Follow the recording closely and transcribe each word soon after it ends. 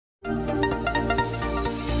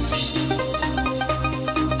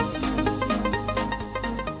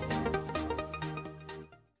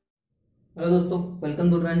Hello दोस्तों,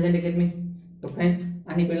 welcome to transient academy. तो friends,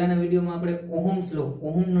 आनी पहलाना विडियोमां आपणे ओहम्स लॉ,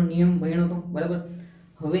 ओहमनो नियम भण्यो तो बराबर।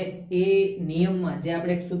 हवे ए नियममां जे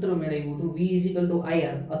आपणे एक सूत्र मेळव्युं हतुं V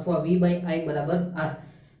IR अथवा V/I बराबर R,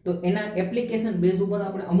 तो एना एप्लिकेशन बेઝ उपर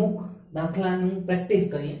आपणे अमुक दाखलानुं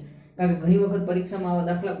प्रेक्टिस करीए, कारण के घणी वखत परीक्षामां आवा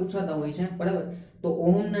दाखला पूछाता होय छे बराबर। तो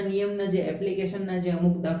ओहमना नियमना जे एप्लिकेशनना जे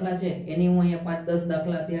अमुक दाखला छे एनी हुं अहींया 5-10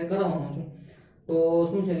 दाखला अत्यारे करावવાનો छुं। तो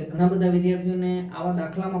शुं छे के घणा बधा विद्यार्थीओने आवा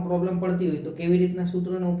दाखलामां प्रोब्लेम पड़ती होय तो केवी रीतना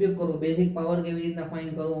सूत्रनो उपयोग करवो, बेसिक पावर केवी रीतना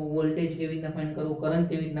फाइंड करवो, वोल्टेज केवी रीतना फाइंड करवो, करंट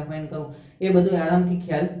केवी रीतना फाइंड करवो, ए बधुं आरामथी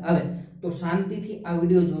ख्याल आवे। तो शांतिथी आ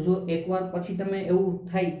विडियो जोजो, एकवार पछी तमे एवुं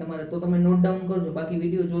थाय तमारे तो तमे नोट डाउन करजो, बाकी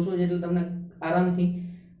विडियो जोशो એટલે તમને આરામથી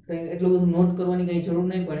એટલું બધું નોટ કરવાની કઈ જરૂર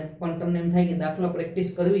નહીં પડે, પણ તમને એમ થાય કે દાખલો પ્રેક્ટિસ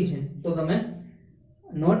કરવી છે તો તમે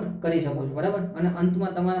નોટ કરી શકો છો બરાબર। અને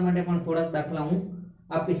અંતમાં તમારા માટે પણ થોડાક દાખલા હું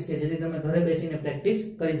આપીશ કે જેથી તમે ઘરે બેસીને પ્રેક્ટિસ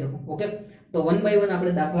કરી શકો। ઓકે, તો 1 બાય 1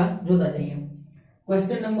 આપણે દાખલા જોતા જઈએ।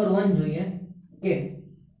 ક્વેશ્ચન નંબર 1 જોઈએ કે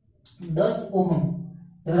 10 ઓહમ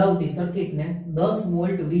ધરાવતી સર્કિટને 10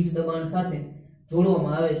 વોલ્ટ વીજ દબાણ સાથે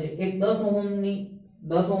જોડવામાં આવે છે। એક 10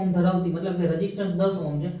 ઓહમ ધરાવતી मतलब કે રેઝિસ્ટન્સ 10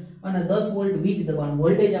 ઓહમ છે અને 10 વોલ્ટ વીજ દબાણ,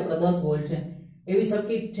 વોલ્ટેજ આપણે 10 વોલ્ટ છે એવી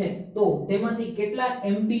સર્કિટ છે, તો તેમાંથી કેટલા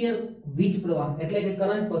એમ્પિયર વીજ પ્રવાહ એટલે કે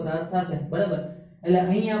કરંટ પસાર થશે બરાબર। એટલે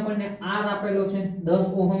અહીં આપણને R આપેલો છે 10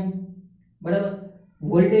 ઓહમ બરાબર,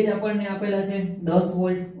 વોલ્ટેજ આપણને આપેલા છે 10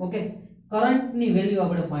 વોલ્ટ। ઓકે, કરંટની વેલ્યુ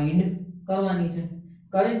આપણે ફાઇન્ડ કરવાની છે,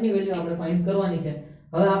 કરંટની વેલ્યુ આપણે ફાઇન્ડ કરવાની છે।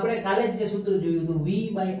 હવે આપણે કાલે જ જે સૂત્ર જોયું હતું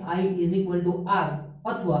V/I R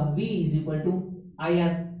અથવા V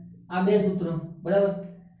IR, આ બે સૂત્ર બરાબર।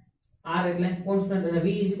 R એટલે કોન્સ્ટન્ટ અને V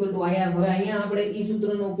IR। હવે અહીંયા આપણે ઈ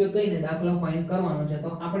સૂત્રનો ઉપયોગ કરીને દાખલો ફાઇન્ડ કરવાનો છે, તો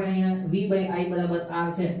આપણે અહીંયા V/I બરાબર R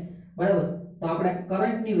છે બરાબર। તો આપણે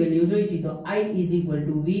કરંટની વેલ્યુ જોઈ છે તો I V/R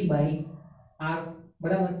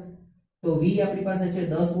બરાબર। તો V આપણી પાસે છે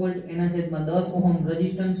 10 વોલ્ટ, એના છેદમાં 10 ઓહમ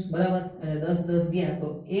રેઝિસ્ટન્સ બરાબર, અને 10 ગયા તો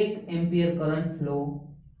 1 એમ્પિયર કરંટ ફ્લો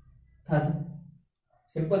થશે।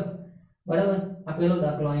 સિમ્પલ બરાબર। આ પહેલો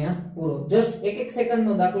દાખલો અહીંયા પૂરો। જસ્ટ એક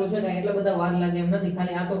સેકન્ડનો દાખલો છે, કાંઈ એટલા બધા વાર લાગે એમ નથી,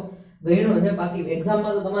 ખાલી આ તો ગણ્યો છે, બાકી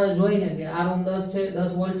એક્ઝામમાં તો તમારે જોઈને કે R ઓહમ 10 છે,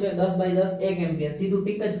 10 વોલ્ટ છે, 10/10 1 એમ્પિયર, સીધું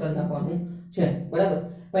ટીક જ કરી નાખવાનું છે બરાબર।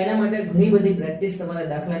 પણ એના માટે ઘણી બધી પ્રેક્ટિસ તમારે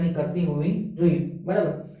દાખલાની કરતી હોવી જોઈએ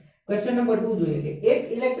બરાબર। ક્વેશ્ચન નંબર 2 જોઈએ કે એક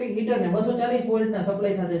ઇલેક્ટ્રિક હીટરને 240 વોલ્ટના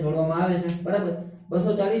સપ્લાય સાથે જોડવામાં આવે છે બરાબર।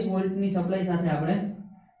 240 વોલ્ટની સપ્લાય સાથે આપણે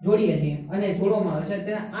જોડીએ છીએ અને જોડવામાં આવે છે,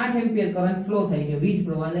 તેના 8 એમ્પિયર કરંટ ફ્લો થાય છે, વીજ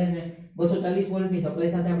પ્રવાહ લે છે। 240 વોલ્ટની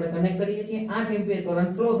સપ્લાય સાથે આપણે કનેક્ટ કરીએ છીએ, 8 એમ્પિયર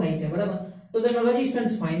કરંટ ફ્લો થાય છે બરાબર। તો તેનો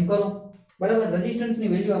રેઝિસ્ટન્સ ફાઇન્ડ કરો બરાબર,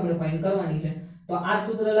 રેઝિસ્ટન્સની વેલ્યુ આપણે ફાઇન્ડ કરવાની છે। તો આ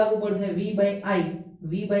સૂત્ર લાગુ પડશે V/I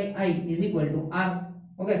R।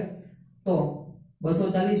 ઓકે, તો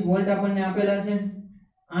 240 વોલ્ટ આપણને આપેલા છે,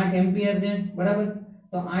 8 એમ્પિયર છે બરાબર।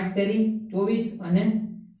 તો 8 તેરી 24 અને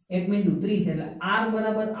 1 મિનિટ 30 એટલે R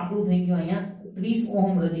બરાબર આપણું થઈ ગયું અહીંયા 30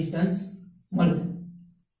 ઓહમ રેઝિસ્ટન્સ મળશે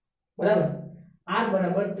બરાબર। R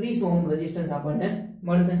બરાબર 30 ઓહમ રેઝિસ્ટન્સ આપણને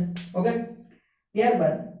મળશે। ઓકે,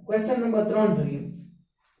 ત્યારબાદ ક્વેશ્ચન નંબર 3 જોઈએ।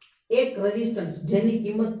 એક રેઝિસ્ટન્સ જેની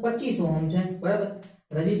કિંમત 25 ઓહમ છે બરાબર,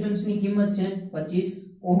 રેઝિસ્ટન્સની કિંમત છે 25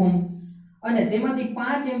 ઓહમ અને તેમાંથી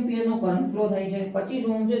 5 એમ્પિયરનો કરંટ ફ્લો થાય છે। 25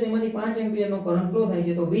 ઓહમ છે, તેમાંથી 5 એમ્પિયરનો કરંટ ફ્લો થાય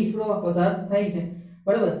છે, તો વીજ પ્રવાહ પસાર થાય છે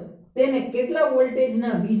બરાબર। તેને કેટલા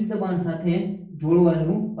વોલ્ટેજના વીજ દબાણ સાથે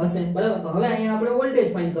જોડવાનું હશે બરાબર। તો હવે અહીંયા આપણે વોલ્ટેજ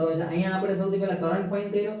ફાઇન્ડ કરવાનો છે, અહીંયા આપણે સૌથી પહેલા કરંટ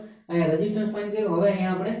ફાઇન્ડ કર્યો, અહીંયા રેઝિસ્ટન્સ ફાઇન્ડ કર્યો, હવે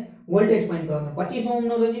અહીંયા આપણે વોલ્ટેજ ફાઇન્ડ કરવાનો। 25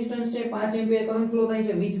 ઓહમનો રેઝિસ્ટન્સ છે, 5 એમ્પિયર કરંટ ફ્લો થાય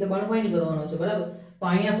છે, વીજ દબાણ ફાઇન્ડ કરવાનો છે બરાબર। તો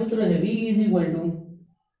અહીંયા સૂત્ર છે V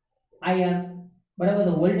IR બરાબર।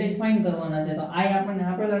 તો વોલ્ટેજ ફાઇન્ડ કરવાના છે, તો I આપણને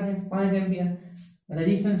આપેલા છે 5 એમ્પિયર,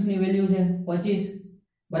 રેઝિસ્ટન્સની વેલ્યુ છે 25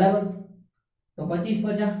 બરાબર। તો 25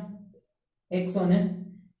 50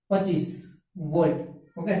 125 વોલ્ટ।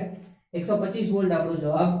 ઓકે, 125 વોલ્ટ આપણો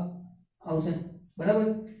જવાબ આવશે બરાબર।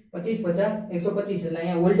 25 50 125 એટલે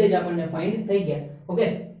અહીંયા વોલ્ટેજ આપણને ફાઇન્ડ થઈ ગયા। ઓકે,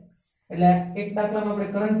 એટલે એક દાખલામાં આપણે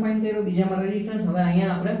કરંટ ફાઇન્ડ કર્યો, બીજામાં રેઝિસ્ટન્સ, હવે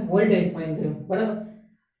અહીંયા આપણે વોલ્ટેજ ફાઇન્ડ કર્યું બરાબર।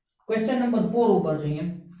 ક્વેશ્ચન નંબર 4 ઉપર જોઈએ।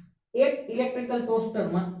 એક ઇલેક્ટ્રિકલ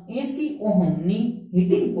ટોસ્ટરમાં 80 ઓહમની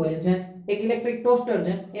હીટિંગ કોઇલ છે, એક ઇલેક્ટ્રિક ટોસ્ટર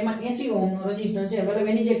છે, એમાં 80 ઓહમનો રેઝિસ્ટન્સ છે, મતલબ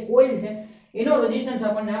એની જે કોઇલ છે એનો રેઝિસ્ટન્સ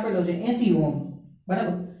આપણને આપેલો છે 80 ઓહમ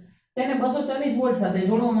બરાબર। તેને 240 વોલ્ટ સાથે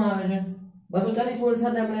જોડવામાં આવે છે, 240 વોલ્ટ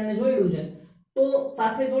સાથે આપણે એને જોડ્યું છે, તો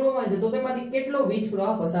સાથે જોડવામાં આવે છે તો તેમાંથી કેટલો વીજ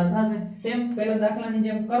પ્રવાહ પસાર થશે। સેમ પહેલા દાખલાની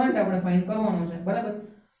જેમ કરંટ આપણે ફાઇન્ડ કરવાનો છે બરાબર।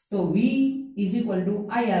 તો V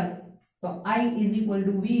IR, તો I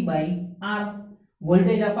V/R।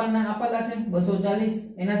 વોલ્ટેજ આપણને આપેલા છે 240,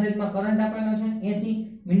 એના છેદમાં કરંટ આપેલો છે 80,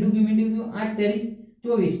 મીંડું 8 તેરી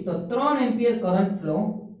 24, તો 3 એમ્પિયર કરંટ ફ્લો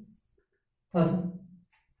થશે।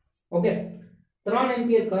 ઓકે, 3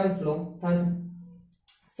 એમ્પિયર કરંટ ફ્લો થશે।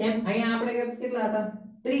 સેમ અહીંયા આપણે કેટલા હતા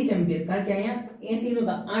 30 એમ્પિયર, કારણ કે અહીંયા 80 નો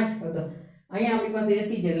હતા 8 હતા, અહીંયા આપણી પાસે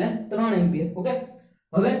 80 છે એટલે 3 એમ્પિયર. ઓકે,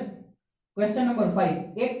 હવે ક્વેશ્ચન નંબર 5,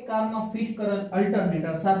 એક કારમાં ફિટ કરેલ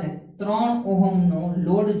અલ્ટરનેટર સાથે 3 ઓહમ નો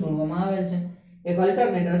લોડ જોડવામાં આવેલ છે. એક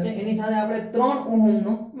અલ્ટરનેટર છે, એની સાથે આપણે 3 ઓહમ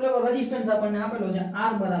નો મતલબ રેઝિસ્ટન્સ આપણને આપેલો છે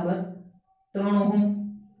R બરાબર 3 ઓહમ.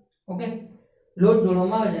 ઓકે, લોડ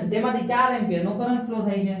જોડવામાં આવે છે, તેમાંથી 4 એમ્પિયર નો કરંટ ફ્લો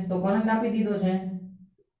થાય છે. તો કરંટ આપી દીધો છે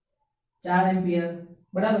 4 એમ્પિયર,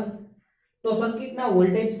 બરાબર. તો સર્કિટના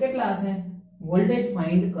વોલ્ટેજ કેટલા હશે? વોલ્ટેજ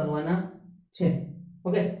ફાઇન્ડ કરવાના છે.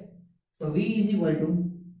 ઓકે, તો V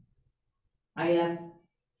IR,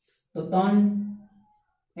 તો 3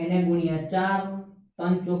 એને ગુણ્યા 4,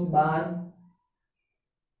 3 ચોક 12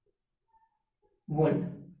 વોલ્ટ.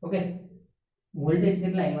 ઓકે, વોલ્ટેજ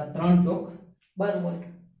કેટલા આવ્યા? 3 ચોક 12 વોલ્ટ,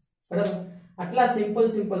 બરાબર. આટલા સિમ્પલ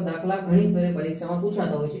દાખલા ઘણી ફેરે પરીક્ષામાં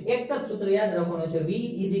પૂછાતા હોય છે. એક જ સૂત્ર યાદ રાખવાનું છે, V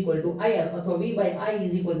IR અથવા V by I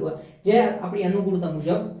જે આપણી અનુકૂળતા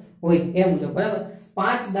મુજબ હોય એ મુજબ, બરાબર.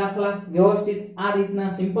 5 દાખલા વ્યવસ્થિત આ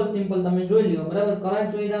રીતના સિમ્પલ તમે જોઈ લ્યો, બરાબર.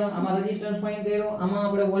 કરંટ જોઈતા, આમાં રેઝિસ્ટન્સ ફાઇન્ડ કર્યો, આમાં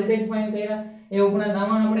આપણે વોલ્ટેજ ફાઇન્ડ કર્યા, એ ઉપરાંત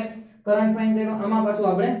આમાં આપણે કરંટ ફાઇન્ડ કર્યો, આમાં પાછું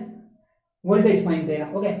આપણે વોલ્ટેજ ફાઇન્ડ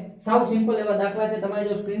કર્યા. ઓકે, સાવ સિમ્પલ એવા દાખલા છે. તમારે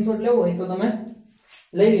જો સ્ક્રીનશોટ લેવો હોય તો તમે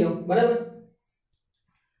લઈ લ્યો, બરાબર.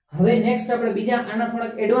 હવે નેક્સ્ટ આપણે બીજા આના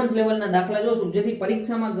થોડાક એડવાન્સ લેવલના દાખલા જોશું, જેથી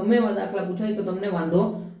પરીક્ષામાં ગમે એવા દાખલા પૂછાય તો તમને વાંધો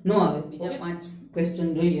ન આવે. બીજા 5 ક્વેશ્ચન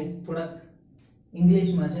જોઈએ, થોડાક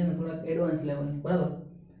ઇંગ્લિશમાં છે ને થોડાક એડવાન્સ લેવલ, બરાબર.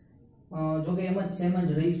 જો કે એમ જ સેમ જ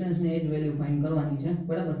રેઝિસ્ટન્સ ને એજ વેલ્યુ ફાઇન્ડ કરવાની છે,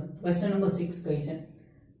 બરાબર. ક્વેશ્ચન નંબર 6 કઈ છે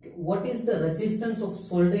કે what is the resistance of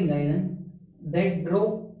soldering iron that draw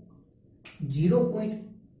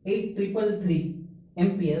 0.8333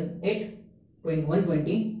 ampere at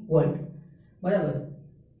 120 volt, બરાબર.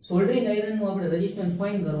 સોલ્ડરિંગ આયરન નું આપણે રેઝિસ્ટન્સ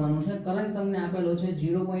ફાઇન્ડ કરવાનું છે. કરંટ તમને આપેલો છે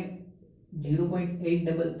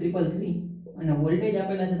 0.8333 અને વોલ્ટેજ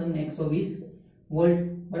આપેલા છે તમને 120 વોલ્ટ,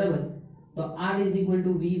 બરાબર. તો R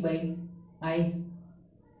V by I,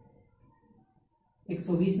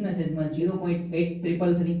 120 ના છેદમાં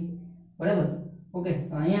 0.8333, બરાબર. ઓકે,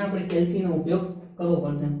 તો અહીંયા આપણે કેલ્સી નો ઉપયોગ કરવો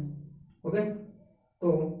પડશે. ઓકે, તો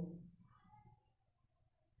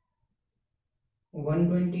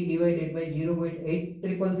 120 divided by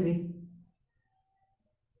 0.8333,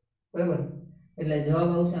 બરાબર. એટલે જવાબ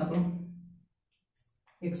આવશે આપણો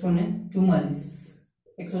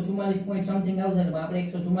 144 પોઈન્ટ સમથિંગ આવશે, એટલે આપણે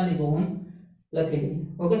 144 ઓહમ લખી દઈએ.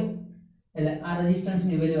 ઓકે, એટલે આ રેઝિસ્ટન્સ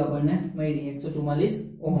ની વેલ્યુ આપણને મળી 144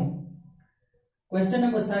 ઓહમ. ક્વેશ્ચન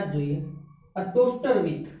નંબર 7 જોઈએ. અ ટોસ્ટર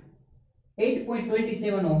વિથ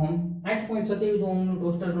 8.27 ઓહમ, 8.27 ઓહમ નું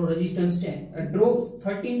ટોસ્ટર નો રેઝિસ્ટન્સ છે. ડ્રો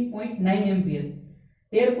 13.9 એમ્પિયર,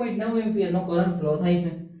 13.9 એમ્પિયર નો કરંટ ફ્લો થાય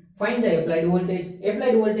છે. Find the applied voltage.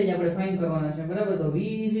 Applied voltage આપણે ફાઇન્ડ કરવાના છે, બરાબર. તો V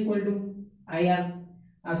IR,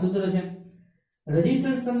 આ સૂત્ર છે.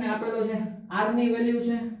 રેઝિસ્ટન્સ તમને આપેલો છે, R ની વેલ્યુ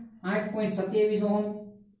છે 8.27 ઓહમ,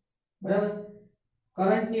 બરાબર.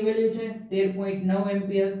 કરંટ ની વેલ્યુ છે 13.9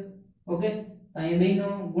 એમ્પિયર. ઓકે, તો અહીં બેનો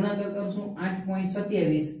ગુણાકાર કરશું,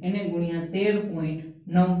 8.27 એને ગુણ્યા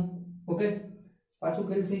 13.9. ઓકે, પાછું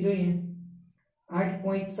કેલ્સી જોઈએ,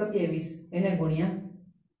 8.27 એને ગુણ્યા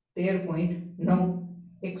 13.9,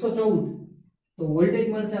 114. તો વોલ્ટેજ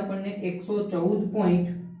મળશે આપણને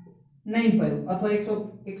 114.95 અથવા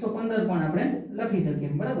 115 પણ આપણે લખી શકીએ,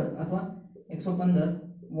 બરાબર, અથવા 115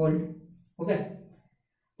 વોલ્ટ. ઓકે,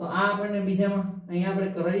 તો આ આપણને બીજામાં અહીંયા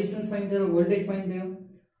આપણે રેઝિસ્ટન્સ ફાઇન્ડ કર્યો, વોલ્ટેજ ફાઇન્ડ કર્યો.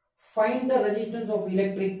 Find the resistance of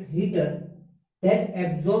electric heater that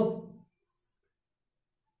absorb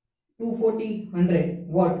 240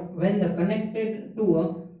 watt when the connected to a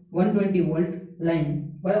 120 volt line,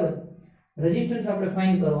 બરાબર. રેઝિસ્ટન્સ આપણે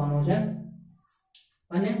ફાઇન્ડ કરવાનો છે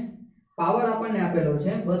અને પાવર આપણને આપેલો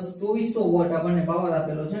છે બસ 2400 વોટ આપણને પાવર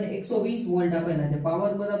આપેલો છે અને 120 વોલ્ટ આપેલા છે.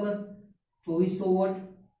 પાવર બરાબર 2400 વોટ,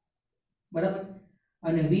 બરાબર,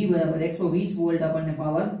 અને V બરાબર 120 વોલ્ટ આપણને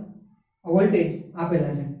પાવર વોલ્ટેજ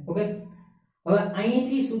આપેલા છે. ઓકે, હવે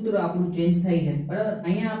અહીંથી સૂત્ર આપણું ચેન્જ થઈ છે, બરાબર.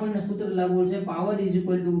 અહીંયા આપણને સૂત્ર લાગુ છે પાવર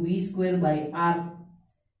V²/R.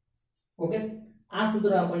 ઓકે, આ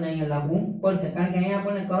સૂત્ર આપણને અહીંયા લાગુ પડશે, કારણ કે અહીંયા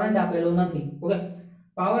આપણને કરંટ આપેલો નથી. ઓકે,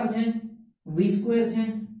 પાવર છે V² છે,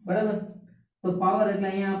 બરાબર. તો પાવર એટલે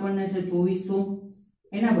અહીંયા આપણને છે 2400,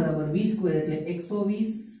 એના બરાબર V² એટલે 120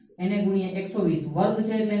 એને ગુણ્યા 120, વર્ગ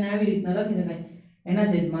છે એટલે એને આવી રીતના લખી શકાય,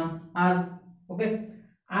 એના છેદમાં R. ઓકે,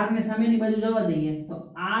 R ને સામેની બાજુ જવા દઈએ તો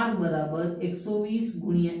R બરાબર 120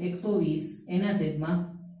 ગુણ્યા 120 એના છેદમાં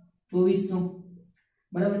 2400,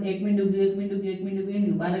 બરાબર. 1 મિનિટ 1 મિનિટ 1 મિનિટ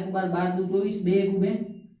 12 12 12 24 2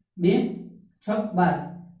 2 6 12.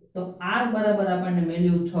 તો R બરાબર આપણને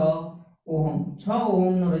મળ્યું 6 ઓહમ. 6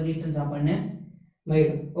 ઓહમ નો રેઝિસ્ટન્સ આપણને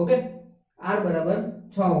મળ્યો. ઓકે, R બરાબર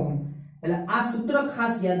 6 ઓહમ. એટલે આ સૂત્ર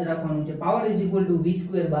ખાસ યાદ રાખવાનું છે, power is equal to v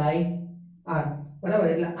square by r, બરાબર.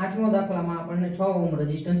 એટલે 8મો દાખલામાં આપણને 6 ઓહ્મ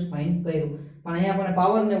રેઝિસ્ટન્સ ફાઇન્ડ કર્યું, પણ અહીંયા આપણને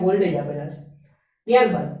પાવર ને વોલ્ટેજ આપેલા છે.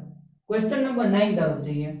 ત્યારબાદ ક્વેશ્ચન નંબર 9 તરફ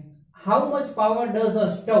જઈએ. How much power does a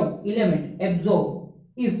stove element absorb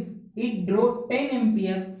if it draw 10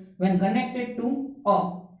 ampere when connected to a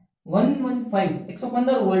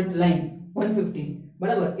 115 volt line 150,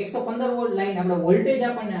 બરાબર. 115 વોલ્ટ લાઈન, આપણે વોલ્ટેજ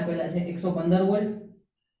આપણને આપેલા છે 115 વોલ્ટ,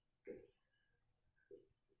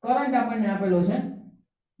 કરંટ આપણને આપેલો છે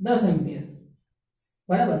 10 એમ્પિયર,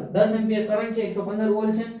 બરાબર. 10 એમ્પિયર કરંટ છે, 115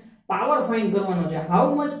 વોલ્ટ છે. પાવર ફાઇન્ડ કરવાનો છે.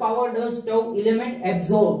 How much power does stove element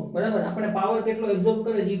absorb, બરાબર. આપણે પાવર કેટલો એબ્સોર્બ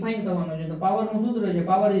કરે છે એ ફાઇન્ડ કરવાનો છે. તો પાવર નું સૂત્ર છે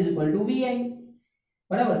power is equal to VI,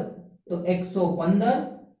 બરાબર. તો 115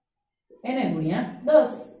 એને ગુણ્યા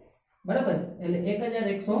 10, બરાબર. એટલે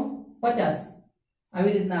 1150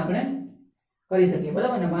 આવી રીતના આપણે કરી શકીએ,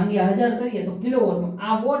 બરાબર. ને ભાંગ્યા 1000 કરીએ તો કિલોવોટમાં,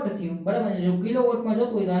 આ વોટ થયું, બરાબર. જો કિલોવોટમાં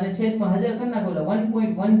જોતું હોય તો આને છેદમાં 1000 કરી નાખો એટલે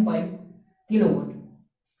 1.15 કિલોવોટ.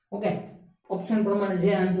 ઓકે, ઓપ્શન પ્રમાણે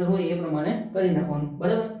જે આન્સર હોય એ પ્રમાણે કરી નાખવાનું,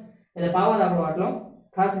 બરાબર. એટલે પાવર આપણો આટલો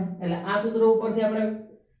થશે. એટલે આ સૂત્ર ઉપરથી આપણે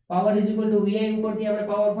power is equal to VI ઉપરથી આપણે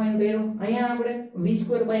પાવર ફાઇન્ડ કર્યો. અહીંયા આપણે v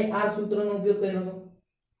સ્ક્વેર બાય r સૂત્રનો ઉપયોગ કર્યો હતો.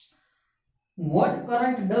 what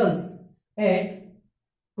current does at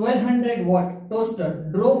 1200 watt toaster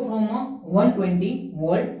draw from a 120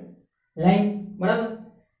 volt line, બરાબર.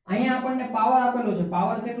 અહીંયા આપણને પાવર આપેલો છે,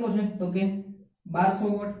 પાવર કેટલો છે તો કે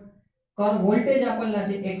 1200 વોટ. વોલ્ટેજ આપેલા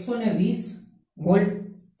છે 120 વોલ્ટ,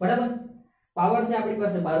 બરાબર. પાવર છે આપણી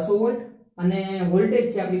પાસે 1200 વોલ્ટ અને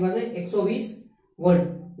વોલ્ટેજ છે આપણી પાસે 120 વોલ્ટ.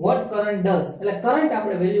 વોટ કરંટ ડઝ, એટલે કરંટ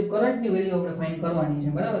આપણે વેલ્યુ, કરંટની વેલ્યુ આપણે ફાઇન્ડ કરવાની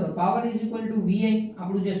છે, બરાબર. તો power is equal to VI,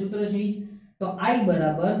 આપણું જે સૂત્ર છે ઈ. તો I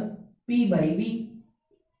બરાબર P by V.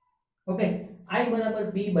 Okay, I બરાબર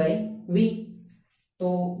P બાય V. તો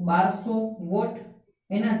 1200 વોટ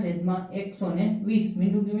એના છેદમાં 120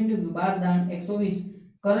 મીંડુ 12 દાન 120.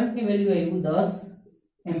 કરંટની વેલ્યુ આવ્યું 10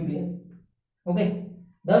 એમ્પિયર. ઓકે,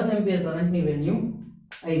 10 એમ્પિયર કરંટની વેલ્યુ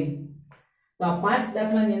આવી. તો આ 5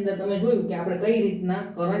 દાખલાની અંદર તમે જોયું કે આપણે કઈ રીતના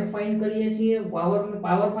કરંટ ફાઇન્ડ કરીએ છીએ,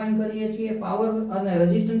 પાવર ફાઇન્ડ કરીએ છીએ, પાવર અને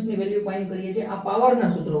રેઝિસ્ટન્સની વેલ્યુ ફાઇન્ડ કરીએ છીએ, આ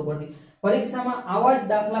પાવરના સૂત્રો પરથી. પરીક્ષામાં આવા જ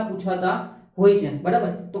દાખલા પૂછાતા હોય છે,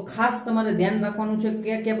 બરાબર. તો ખાસ તમારે ધ્યાન રાખવાનું છે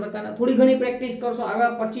કયા કયા પ્રકારના, થોડી ઘણી પ્રેક્ટિસ કરશો,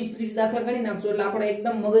 આવા 25-30 દાખલા ગણી નાખશો એટલે આપણે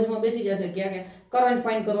એકદમ મગજમાં બેસી જશે ક્યાં કે કરંટ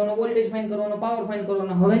ફાઇન્ડ કરવાનો, વોલ્ટેજ ફાઇન્ડ કરવાનો, પાવર ફાઇન્ડ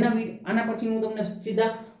કરવાનો. હવેના આના પછી હું તમને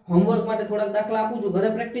સીધા હોમવર્ક માટે થોડાક દાખલા આપું છું, ઘરે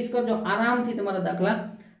પ્રેક્ટિસ કરજો, આરામથી તમારા દાખલા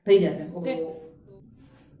થઈ જશે. ઓકે,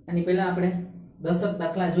 આની પહેલા આપણે 10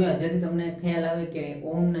 દાખલા જોયા જેથી તમને ખ્યાલ આવે કે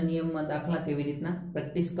ઓહમના નિયમમાં દાખલા કેવી રીતના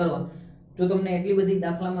પ્રેક્ટિસ કરવા. જો તમને એટલી બધી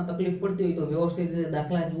દાખલામાં તકલીફ પડતી હોય તો વ્યવસ્થિત રીતે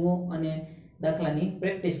દાખલા જુઓ અને દાખલાની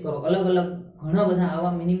પ્રેક્ટિસ કરો. અલગ અલગ ઘણા બધા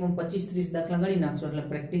આવા મિનિમમ 25-30 દાખલા ગણી નાખશો એટલે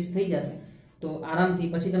પ્રેક્ટિસ થઈ જશે. તો આરામથી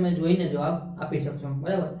પછી તમે જોઈને જવાબ આપી શકશો,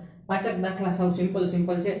 બરાબર. 5 દાખલા સાવ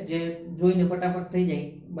સિમ્પલ છે જે જોઈને ફટાફટ થઈ જાય,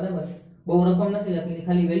 બરાબર. બહુ રકમ નથી લખેલી,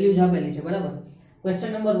 ખાલી વેલ્યુ જ આપેલી છે, બરાબર.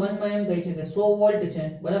 ક્વેશ્ચન નંબર 1 માં એમ કહે છે કે 100 વોલ્ટ છે,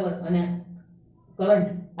 બરાબર, અને કરંટ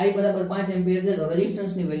I બરાબર 5 એમ્પિયર છે, તો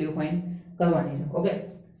રેઝિસ્ટન્સની વેલ્યુ ફાઇન્ડ કરવાની છે. ઓકે,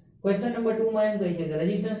 ક્વેશ્ચન નંબર 2 માં એમ કહે છે કે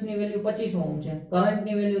રેઝિસ્ટન્સની વેલ્યુ 25 ઓહ્મ છે,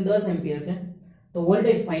 કરંટની વેલ્યુ 10 એમ્પિયર છે, તો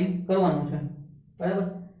વોલ્ટેજ ફાઇન્ડ કરવાનો છે, બરાબર.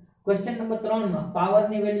 ક્વેશ્ચન નંબર 3 માં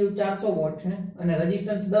પાવરની વેલ્યુ 400 વોટ છે અને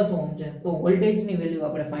રેઝિસ્ટન્સ 10 ઓહ્મ છે, તો વોલ્ટેજની વેલ્યુ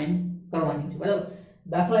આપણે ફાઇન્ડ કરવાની છે, બરાબર.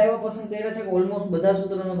 દાખલા એવા પસંદ કર્યા છે કે ઓલમોસ્ટ બધા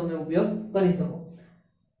સૂત્રોનો તમે ઉપયોગ કરી શકો.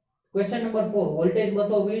 ક્વેશ્ચન નંબર 4, વોલ્ટેજ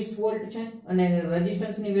 220 વોલ્ટ છે અને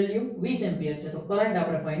રેઝિસ્ટન્સની વેલ્યુ 20 એમ્પિયર છે, તો કરંટ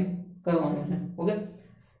આપણે ફાઇન્ડ કરવાનો છે. ઓકે,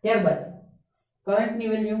 ત્યારબાદ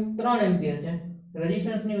કરંટની વેલ્યુ 3 એમ્પિયર છે,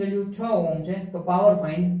 રેઝિસ્ટન્સની વેલ્યુ 6 ઓહ્મ છે, તો પાવર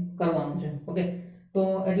ફાઇન્ડ કરવાનો છે. ઓકે, તો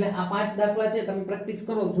એટલે આ 5 દાખલા છે, તમે પ્રેક્ટિસ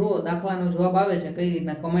કરો, જુઓ દાખલાનો જવાબ આવે છે કઈ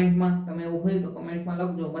રીતના. કમેન્ટમાં તમે એવું હોય તો કમેન્ટમાં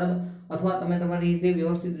લખજો, બરાબર. અથવા તમે તમારી રીતે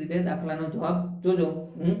વ્યવસ્થિત રીતે દાખલાનો જવાબ જોજો,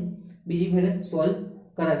 હું બીજી ફેરે સોલ્વ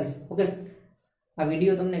કરાવીશ. ઓકે, આ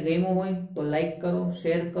વિડીયો તમને ગમ્યો હોય તો લાઈક કરો,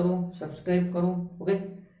 શેર કરો, સબસ્ક્રાઇબ કરો. ઓકે,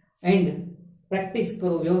 એન્ડ પ્રેક્ટિસ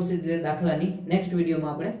કરો વ્યવસ્થિત રીતે દાખલાની. નેક્સ્ટ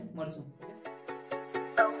વિડીયોમાં આપણે મળશું.